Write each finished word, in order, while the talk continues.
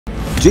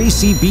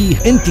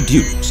JCB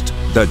introduced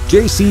the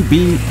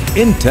JCB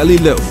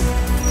Intelliload.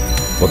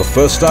 For the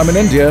first time in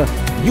India,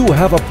 you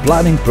have a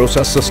planning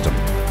process system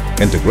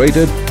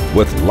integrated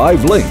with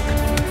LiveLink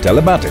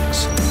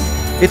telematics.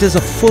 It is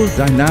a full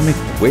dynamic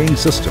weighing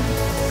system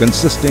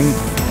consisting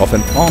of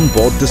an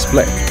onboard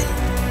display,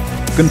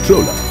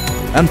 controller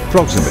and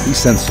proximity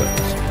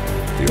sensors.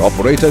 The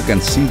operator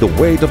can see the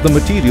weight of the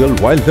material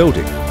while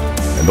loading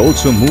and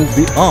also move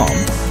the arm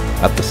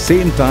at the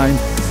same time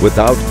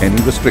without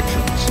any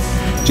restrictions.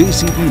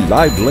 JCB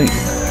LiveLink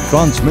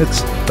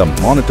transmits the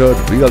monitored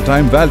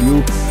real-time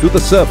value to the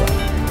server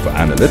for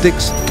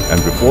analytics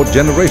and report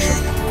generation,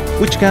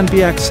 which can be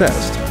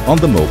accessed on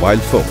the mobile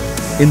phone.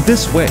 In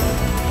this way,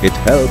 it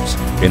helps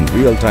in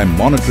real-time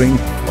monitoring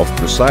of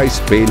precise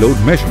payload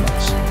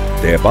measurements,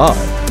 thereby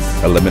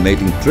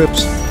eliminating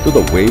trips to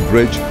the weigh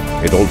bridge.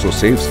 It also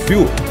saves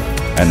fuel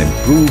and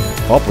improves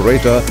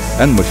operator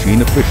and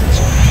machine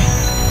efficiency.